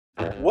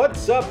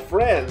What's up,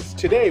 friends?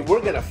 Today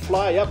we're going to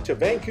fly up to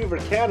Vancouver,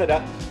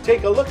 Canada,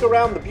 take a look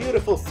around the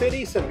beautiful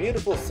city, some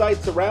beautiful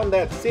sights around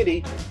that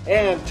city,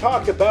 and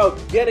talk about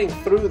getting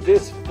through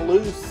this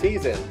flu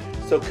season.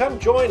 So come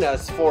join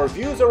us for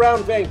views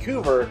around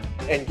Vancouver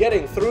and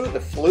getting through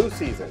the flu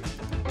season.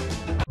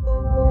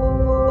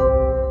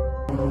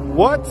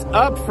 What's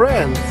up,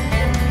 friends?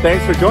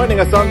 Thanks for joining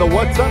us on the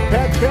What's Up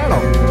Pat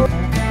channel.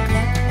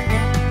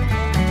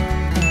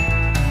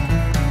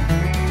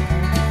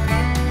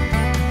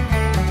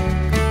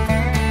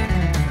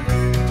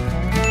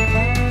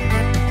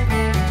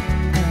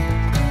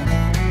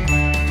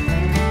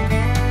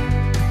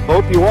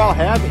 Hope you all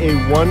have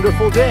a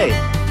wonderful day.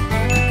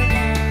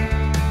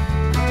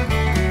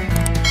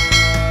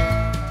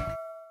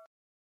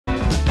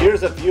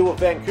 Here's a view of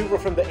Vancouver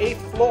from the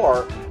 8th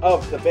floor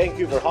of the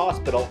Vancouver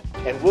Hospital,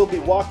 and we'll be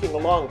walking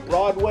along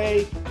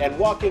Broadway and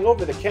walking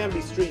over the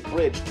Cambie Street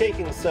Bridge,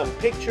 taking some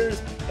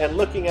pictures and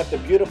looking at the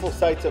beautiful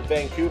sights of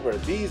Vancouver.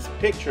 These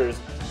pictures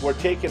were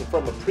taken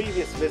from a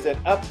previous visit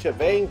up to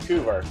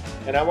Vancouver,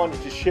 and I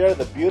wanted to share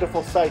the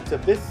beautiful sights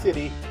of this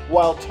city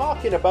while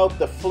talking about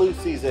the flu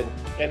season.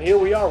 And here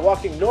we are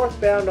walking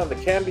northbound on the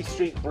Cambie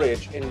Street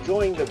Bridge,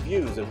 enjoying the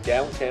views of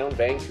downtown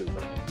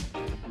Vancouver.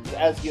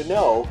 As you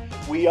know,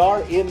 we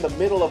are in the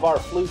middle of our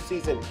flu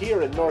season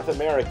here in North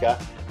America,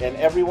 and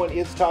everyone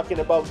is talking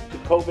about the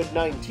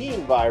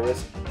COVID-19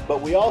 virus,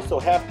 but we also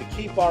have to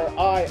keep our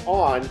eye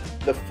on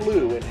the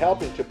flu and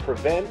helping to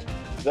prevent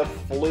the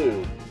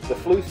flu. The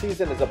flu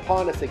season is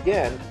upon us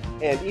again,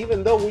 and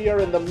even though we are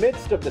in the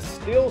midst of the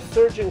still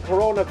surging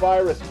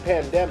coronavirus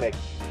pandemic,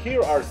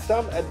 here are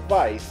some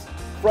advice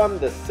from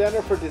the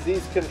Center for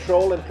Disease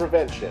Control and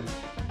Prevention.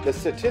 The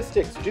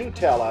statistics do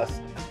tell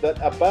us that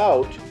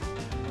about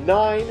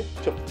 9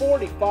 to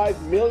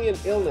 45 million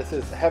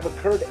illnesses have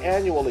occurred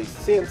annually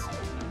since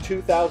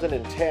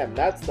 2010.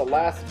 That's the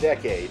last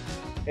decade.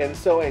 And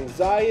so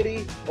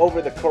anxiety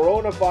over the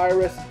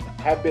coronavirus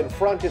have been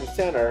front and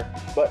center,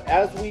 but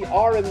as we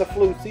are in the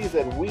flu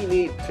season, we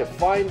need to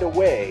find a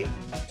way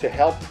to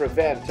help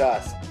prevent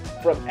us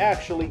from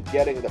actually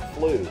getting the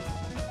flu.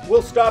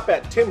 We'll stop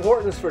at Tim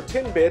Hortons for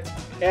Timbits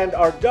and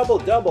our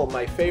Double,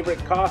 my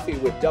favorite coffee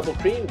with double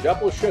cream,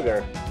 double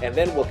sugar, and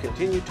then we'll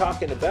continue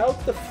talking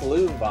about the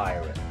flu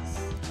virus.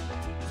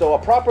 So a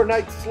proper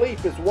night's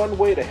sleep is one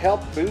way to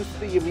help boost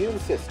the immune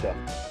system.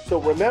 So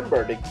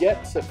remember to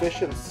get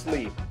sufficient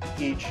sleep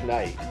each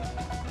night.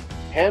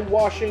 Hand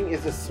washing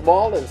is a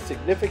small and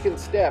significant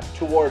step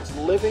towards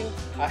living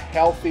a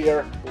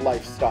healthier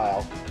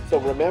lifestyle. So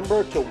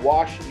remember to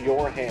wash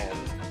your hands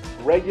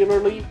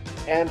regularly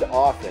and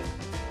often.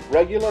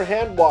 Regular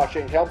hand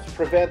washing helps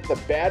prevent the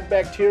bad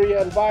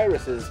bacteria and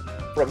viruses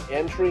from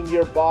entering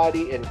your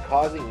body and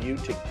causing you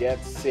to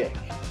get sick.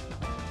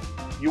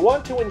 You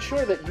want to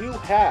ensure that you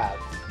have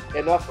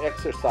enough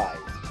exercise.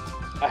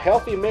 A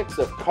healthy mix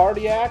of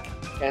cardiac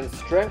and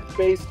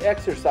strength-based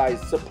exercise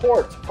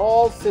supports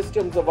all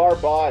systems of our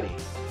body,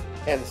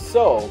 and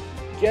so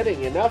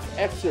getting enough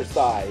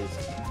exercise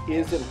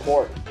is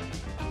important.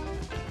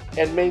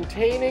 And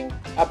maintaining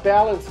a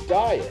balanced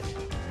diet.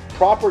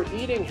 Proper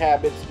eating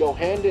habits go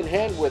hand in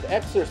hand with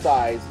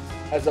exercise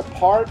as a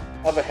part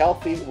of a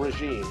healthy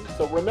regime.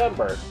 So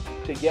remember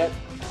to get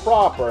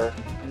proper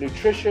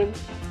nutrition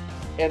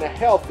and a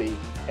healthy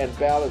and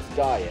balanced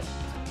diet.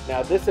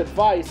 Now this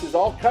advice is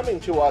all coming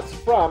to us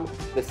from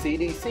the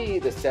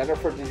CDC, the Center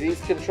for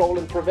Disease Control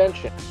and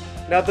Prevention.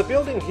 Now the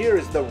building here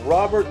is the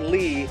Robert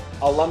Lee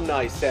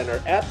Alumni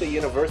Center at the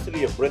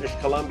University of British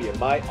Columbia,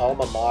 my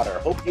alma mater.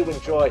 Hope you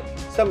enjoy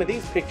some of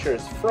these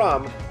pictures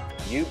from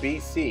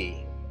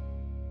UBC.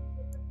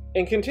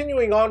 And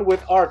continuing on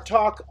with our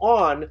talk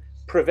on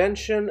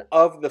prevention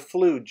of the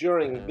flu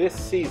during this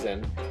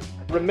season,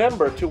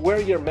 remember to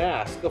wear your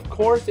mask. Of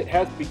course, it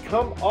has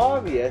become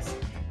obvious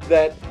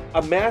that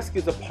a mask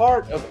is a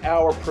part of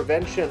our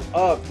prevention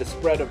of the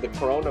spread of the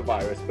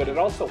coronavirus, but it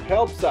also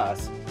helps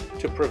us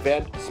to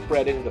prevent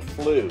spreading the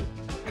flu.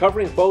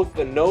 Covering both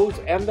the nose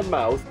and the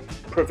mouth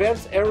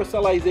prevents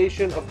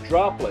aerosolization of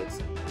droplets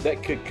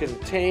that could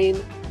contain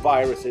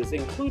viruses,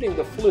 including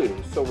the flu.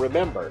 So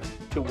remember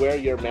to wear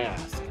your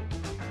mask.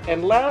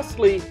 And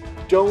lastly,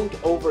 don't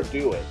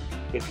overdo it.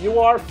 If you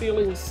are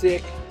feeling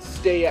sick,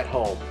 stay at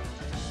home.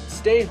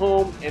 Stay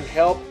home and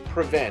help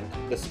prevent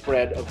the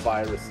spread of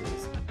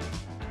viruses.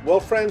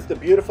 Well, friends, the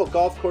beautiful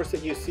golf course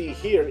that you see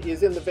here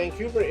is in the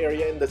Vancouver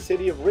area in the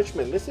city of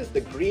Richmond. This is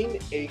the Green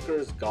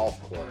Acres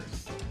Golf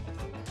Course.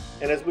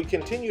 And as we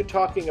continue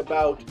talking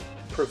about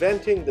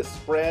preventing the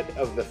spread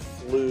of the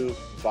flu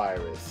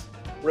virus,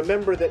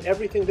 remember that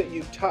everything that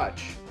you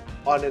touch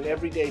on an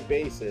everyday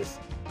basis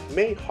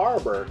may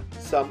harbor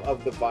some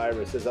of the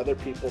virus as other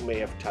people may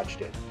have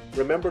touched it.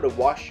 Remember to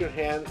wash your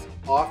hands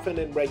often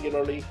and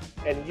regularly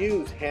and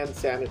use hand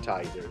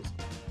sanitizers.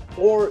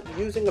 Or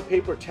using a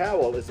paper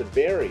towel as a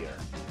barrier.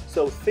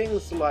 So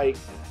things like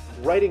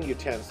writing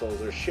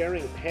utensils or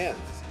sharing pens,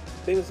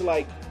 things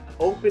like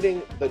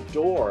opening the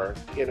door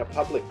in a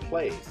public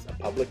place, a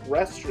public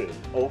restroom,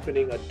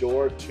 opening a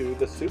door to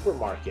the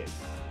supermarket.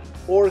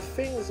 or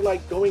things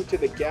like going to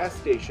the gas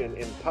station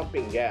and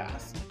pumping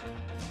gas.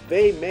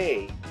 They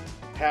may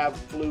have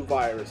flu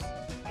virus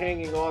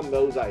hanging on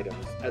those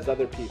items as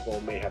other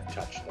people may have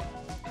touched them.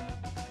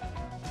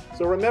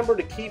 So remember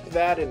to keep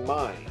that in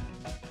mind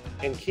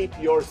and keep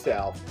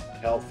yourself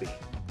healthy.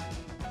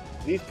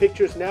 These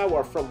pictures now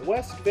are from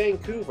West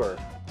Vancouver,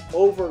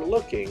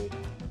 overlooking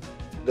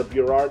the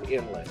Burrard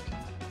Inlet,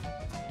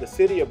 the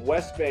city of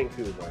West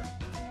Vancouver.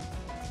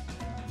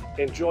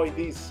 Enjoy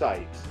these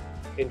sights,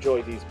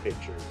 enjoy these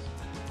pictures,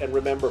 and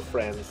remember,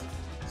 friends,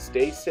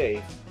 stay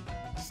safe,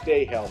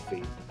 stay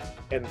healthy,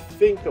 and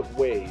think of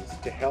ways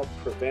to help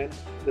prevent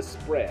the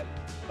spread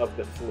of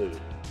the flu.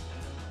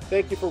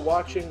 Thank you for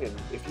watching, and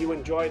if you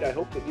enjoyed, I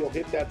hope that you'll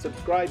hit that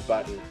subscribe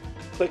button.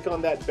 Click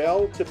on that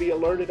bell to be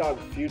alerted on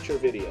future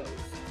videos.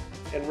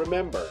 And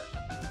remember,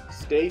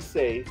 stay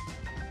safe,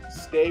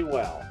 stay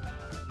well,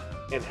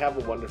 and have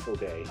a wonderful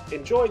day.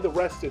 Enjoy the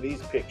rest of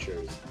these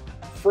pictures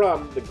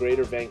from the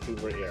Greater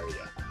Vancouver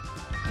area.